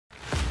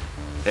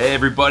Hey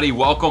everybody,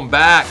 welcome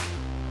back.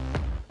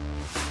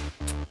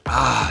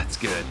 It's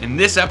good. In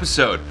this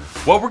episode,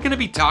 what we're going to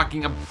be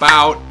talking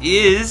about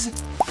is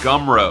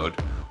Gumroad.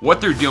 What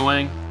they're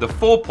doing, the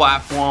full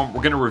platform.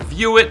 We're going to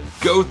review it,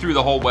 go through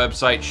the whole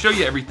website, show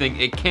you everything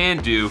it can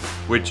do,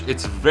 which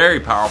it's very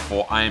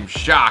powerful. I am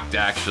shocked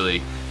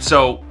actually.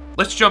 So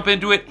let's jump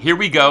into it. Here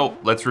we go.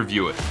 Let's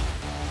review it.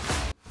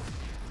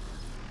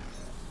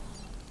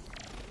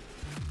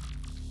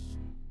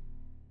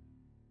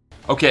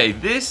 Okay,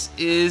 this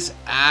is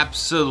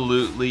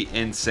absolutely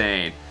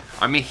insane.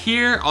 I mean,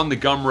 here on the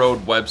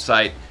Gumroad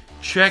website,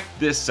 check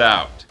this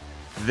out.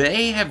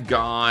 They have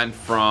gone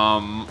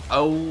from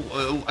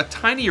a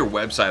tinier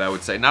website, I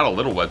would say, not a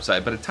little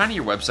website, but a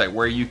tinier website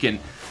where you can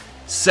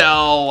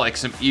sell like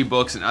some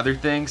ebooks and other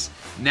things.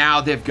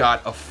 Now they've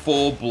got a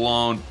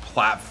full-blown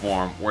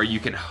platform where you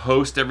can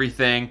host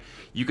everything.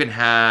 You can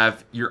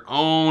have your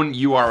own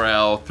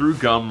URL through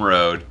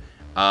Gumroad.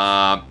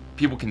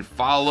 People can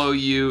follow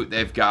you.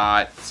 They've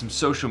got some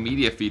social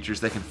media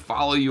features. They can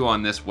follow you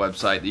on this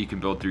website that you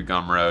can build through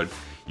Gumroad.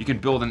 You can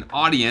build an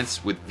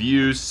audience with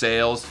views,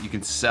 sales. You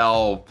can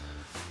sell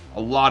a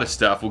lot of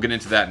stuff. We'll get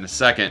into that in a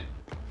second.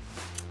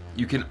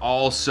 You can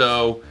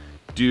also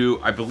do,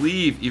 I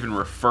believe, even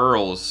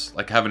referrals,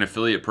 like have an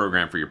affiliate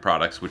program for your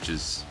products, which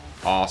is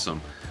awesome.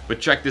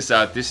 But check this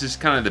out. This is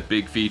kind of the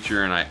big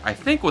feature, and I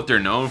think what they're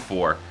known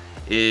for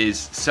is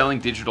selling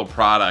digital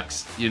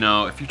products. You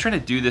know, if you're trying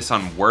to do this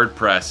on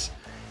WordPress,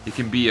 it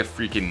can be a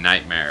freaking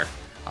nightmare.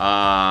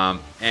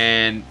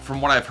 And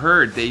from what I've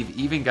heard, they've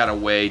even got a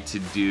way to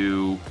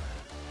do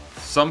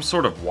some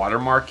sort of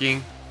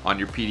watermarking on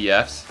your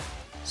PDFs.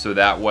 So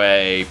that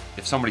way,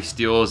 if somebody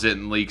steals it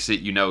and leaks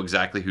it, you know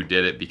exactly who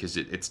did it because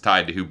it's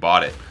tied to who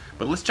bought it.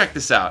 But let's check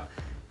this out.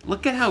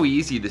 Look at how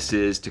easy this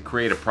is to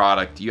create a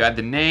product. You add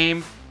the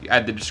name, you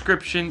add the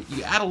description,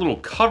 you add a little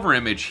cover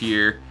image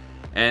here,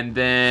 and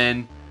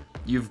then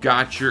you've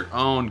got your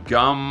own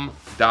gum.co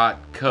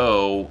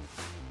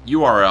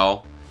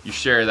URL. You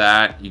share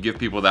that, you give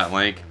people that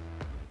link.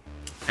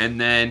 And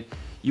then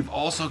you've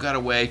also got a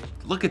way,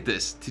 look at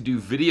this, to do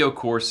video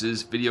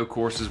courses with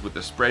a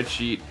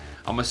spreadsheet.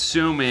 I'm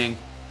assuming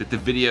that the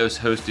video is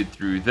hosted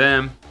through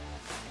them.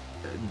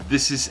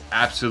 This is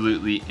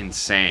absolutely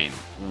insane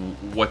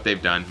what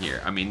they've done here.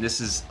 I mean,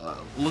 this is,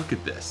 look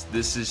at this.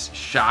 This is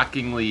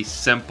shockingly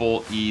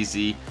simple,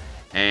 easy,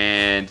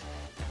 and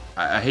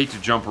I hate to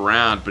jump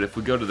around, but if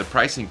we go to the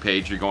pricing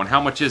page, you're going,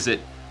 how much is it?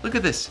 Look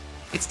at this.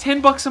 It's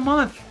 10 bucks a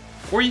month,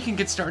 or you can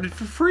get started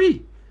for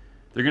free.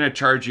 They're going to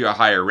charge you a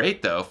higher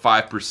rate though,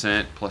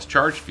 5% plus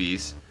charge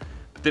fees.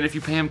 But then if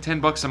you pay them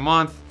 10 bucks a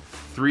month,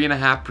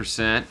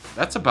 3.5%,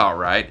 that's about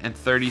right, and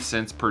 30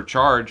 cents per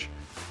charge.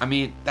 I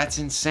mean, that's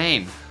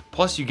insane.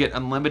 Plus you get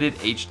unlimited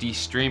HD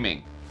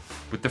streaming.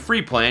 With the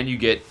free plan, you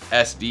get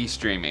SD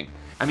streaming.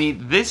 I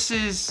mean, this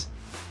is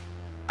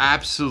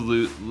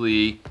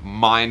absolutely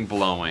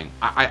mind-blowing.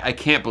 I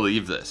can't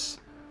believe this,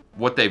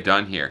 what they've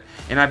done here.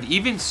 And I've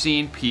even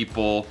seen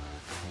people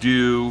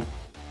use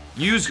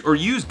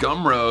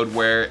Gumroad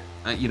where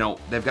you know,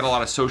 they've got a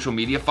lot of social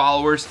media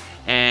followers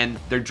and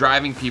they're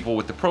driving people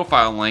with the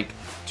profile link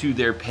to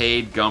their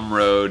paid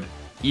Gumroad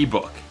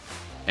ebook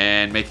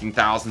and making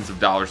thousands of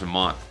dollars a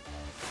month.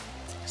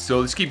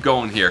 So let's keep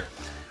going here.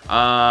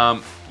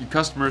 Your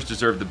customers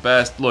deserve the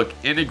best. Look,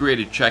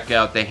 integrated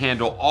checkout. They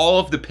handle all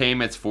of the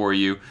payments for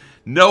you.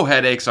 No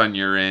headaches on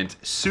your end.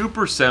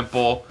 Super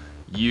simple.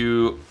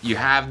 You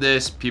have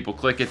this. People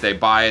click it. They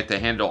buy it. They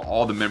handle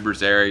all the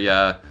members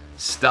area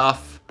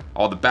stuff,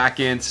 all the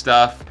back end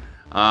stuff.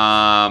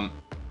 I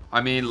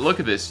mean, look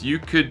at this. You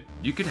could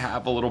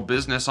have a little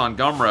business on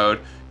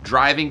Gumroad,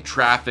 driving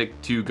traffic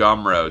to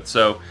Gumroad.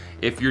 So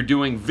if you're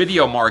doing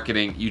video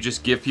marketing, you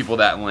just give people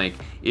that link.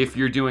 If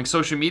you're doing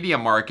social media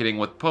marketing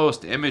with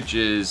posts,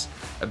 images,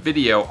 a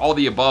video, all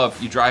the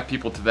above, you drive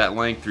people to that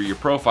link through your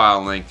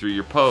profile link, through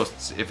your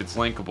posts, if it's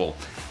linkable.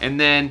 And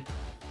then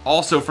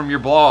also from your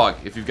blog,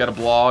 if you've got a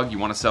blog, you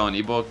want to sell an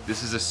ebook,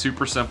 this is a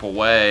super simple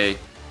way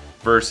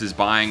versus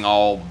buying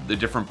all the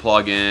different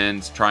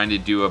plugins, trying to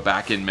do a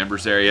back-end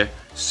members area.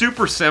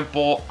 Super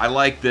simple. I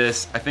like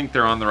this. I think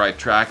they're on the right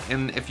track.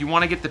 And if you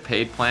want to get the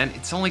paid plan,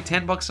 it's only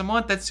 10 bucks a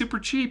month. That's super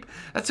cheap.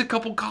 That's a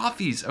couple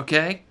coffees,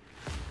 okay?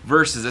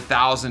 Versus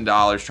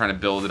 $1,000 trying to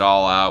build it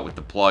all out with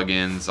the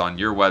plugins on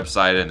your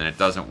website, and then it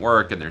doesn't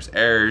work and there's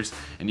errors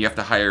and you have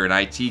to hire an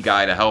IT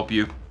guy to help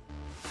you.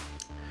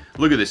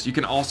 Look at this. You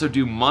can also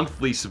do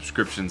monthly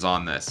subscriptions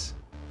on this.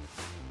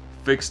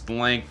 Fixed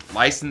length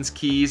license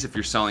keys if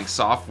you're selling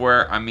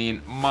software. I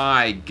mean,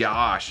 my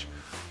gosh.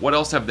 What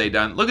else have they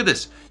done? Look at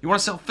this. You want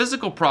to sell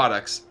physical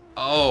products.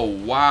 Oh,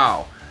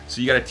 wow.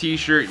 So you got a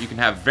t-shirt. You can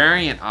have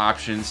variant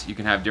options. You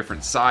can have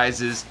different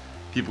sizes.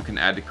 People can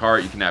add to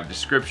cart. You can have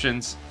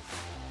descriptions.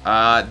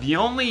 The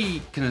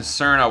only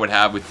concern I would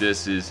have with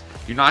this is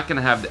you're not going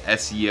to have the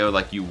SEO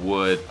like you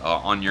would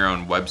on your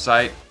own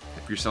website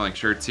if you're selling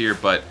shirts here.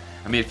 But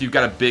I mean, if you've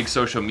got a big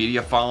social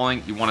media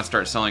following, you want to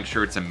start selling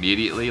shirts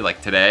immediately,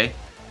 like today.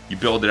 You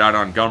build it out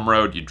on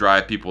Gumroad, you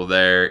drive people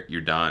there, you're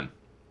done.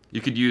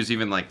 You could use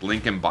even like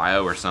link in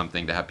bio or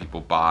something to have people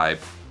buy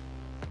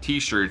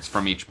t-shirts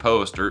from each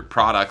post or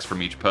products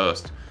from each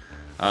post.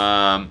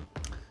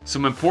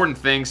 Some important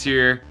things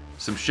here,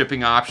 some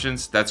shipping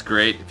options. That's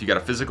great. If you got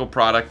a physical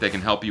product, they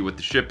can help you with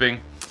the shipping.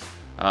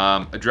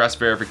 Address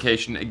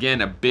verification,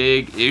 again, a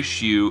big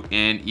issue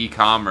in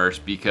e-commerce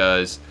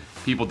because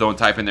people don't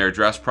type in their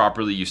address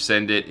properly. You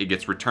send it, it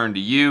gets returned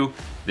to you.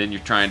 Then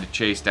you're trying to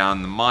chase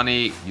down the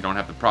money. You don't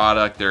have the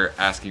product. They're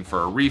asking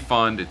for a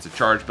refund. It's a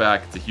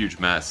chargeback. It's a huge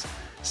mess.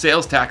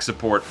 Sales tax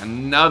support,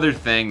 another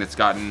thing that's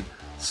gotten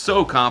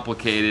so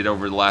complicated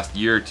over the last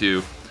year or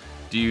two.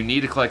 Do you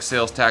need to collect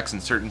sales tax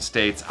in certain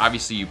states?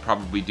 Obviously, you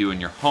probably do in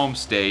your home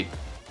state,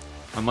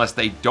 unless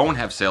they don't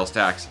have sales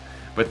tax.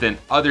 But then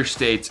other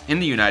states in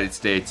the United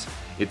States,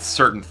 it's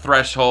certain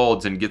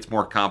thresholds and gets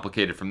more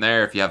complicated from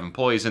there. If you have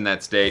employees in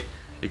that state,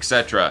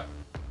 etc.,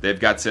 they've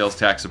got sales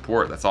tax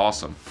support. That's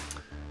awesome.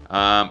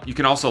 You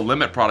can also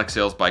limit product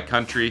sales by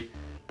country.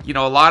 You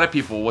know, a lot of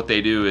people, what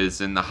they do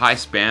is in the high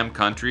spam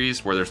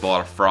countries where there's a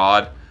lot of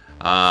fraud,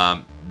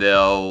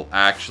 they'll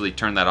actually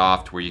turn that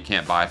off to where you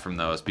can't buy from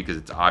those because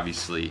it's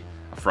obviously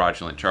a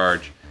fraudulent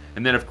charge.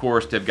 And then, of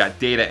course, they've got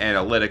data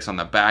analytics on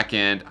the back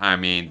end. I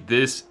mean,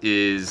 this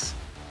is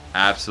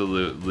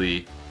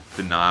absolutely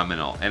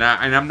phenomenal. And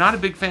I'm not a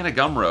big fan of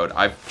Gumroad.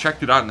 I've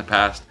checked it out in the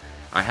past.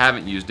 I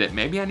haven't used it.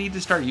 Maybe I need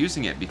to start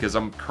using it because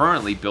I'm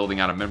currently building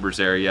out a members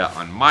area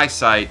on my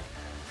site.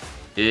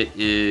 It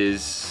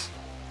is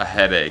a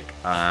headache.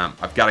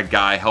 I've got a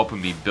guy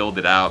helping me build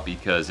it out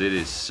because it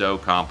is so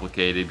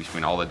complicated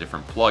between all the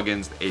different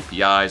plugins, the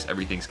APIs,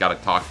 everything's got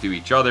to talk to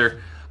each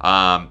other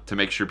to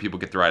make sure people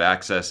get the right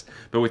access.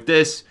 But with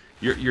this,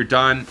 you're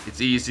done. It's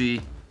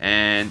easy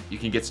and you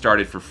can get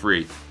started for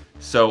free.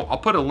 So I'll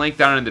put a link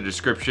down in the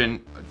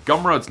description.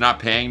 Gumroad's not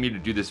paying me to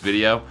do this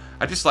video.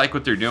 I just like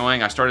what they're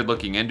doing. I started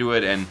looking into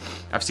it and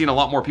I've seen a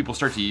lot more people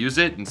start to use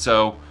it. And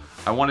so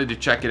I wanted to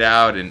check it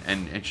out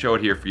and show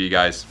it here for you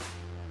guys.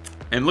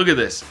 And look at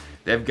this.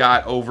 They've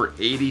got over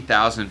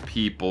 80,000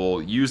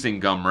 people using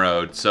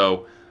Gumroad.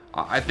 So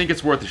I think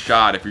it's worth a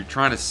shot if you're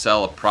trying to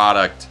sell a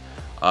product,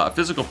 a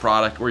physical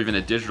product or even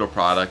a digital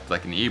product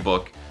like an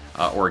ebook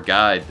or a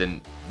guide,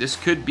 then this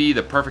could be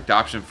the perfect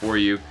option for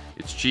you.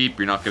 It's cheap.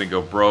 You're not going to go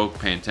broke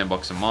paying 10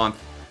 bucks a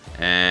month,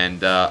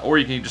 and or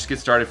you can just get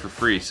started for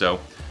free. So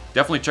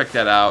definitely check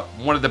that out.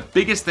 One of the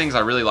biggest things I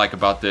really like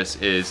about this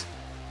is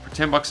for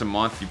 10 bucks a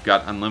month, you've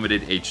got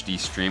unlimited HD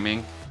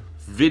streaming.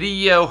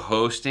 Video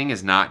hosting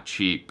is not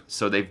cheap,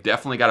 so they've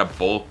definitely got a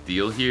bulk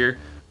deal here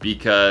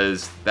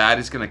because that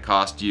is going to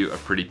cost you a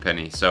pretty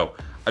penny. So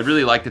I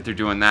really like that they're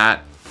doing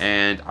that,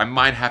 and I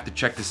might have to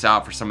check this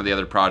out for some of the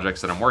other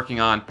projects that I'm working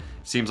on.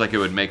 Seems like it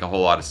would make a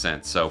whole lot of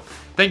sense. So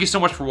thank you so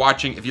much for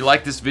watching. If you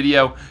like this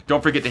video,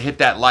 don't forget to hit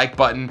that like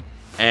button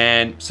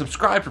and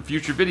subscribe for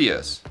future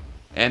videos.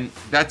 And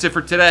that's it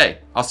for today.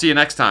 I'll see you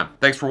next time.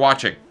 Thanks for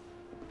watching.